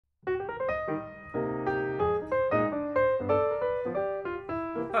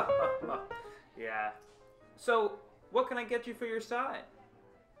So, what can I get you for your side?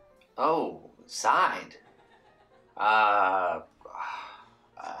 Oh, side. I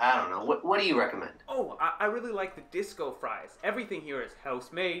don't know. What do you recommend? Oh, I really like the disco fries. Everything here is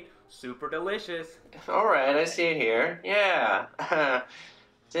house-made, super delicious. All right, I see it here. Yeah.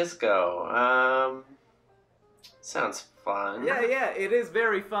 Disco. Sounds fun. Yeah, it is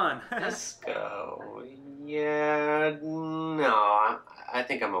very fun. Disco. Yeah, no, I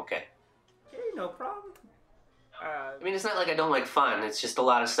think I'm okay. Okay, no problem. I mean, it's not like I don't like fun. It's just a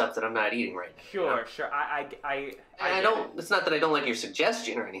lot of stuff that I'm not eating right now. Sure, You know? sure. I don't. It's not that I don't like your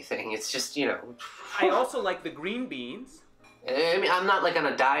suggestion or anything. It's just, you know. I also like the green beans. I mean, I'm not like on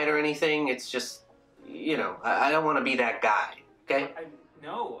a diet or anything. It's just, you know, I don't want to be that guy. Okay.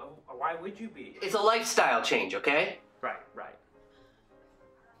 No, why would you be? It's a lifestyle change. Okay. Right.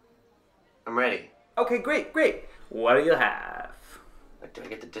 I'm ready. Okay, great. What do you have? Like, do I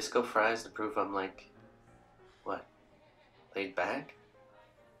get the disco fries to prove I'm like, what, laid back?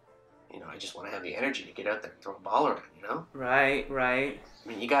 You know, I just want to have the energy to get out there and throw a ball around, you know? Right. I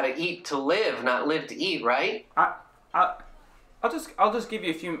mean, you gotta eat to live, not live to eat, right? I'll just give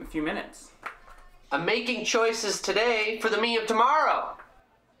you a few minutes. I'm making choices today for the me of tomorrow.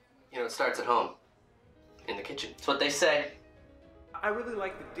 You know, it starts at home, in the kitchen. It's what they say. I really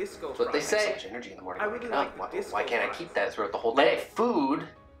like the disco That's what they fries. say. So much energy in the morning. I really like the disco Why can't I fries. keep that throughout the whole day? Let food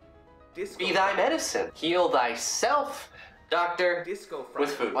Disco be thy fries. medicine. Heal thyself, doctor, Disco fries.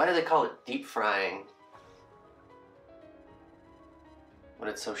 with food. Why do they call it deep frying when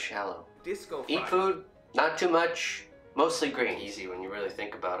it's so shallow? Disco fries. Eat food, not too much, mostly green. Easy when you really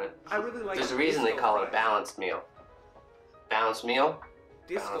think about it. I really like There's a the reason they disco call it a fries. balanced meal. Balanced meal?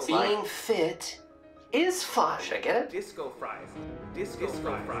 Disco Balanced fries. Being fit is fun. Should I get it? Disco fries. Disco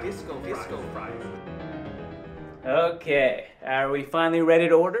fries. Okay, are we finally ready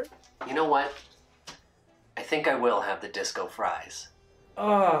to order? You know what? I think I will have the disco fries.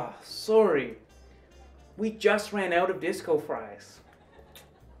 Ah, sorry. We just ran out of disco fries.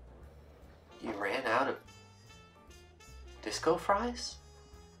 You ran out of disco fries?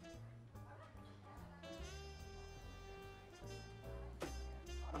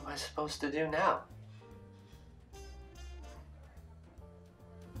 What am I supposed to do now?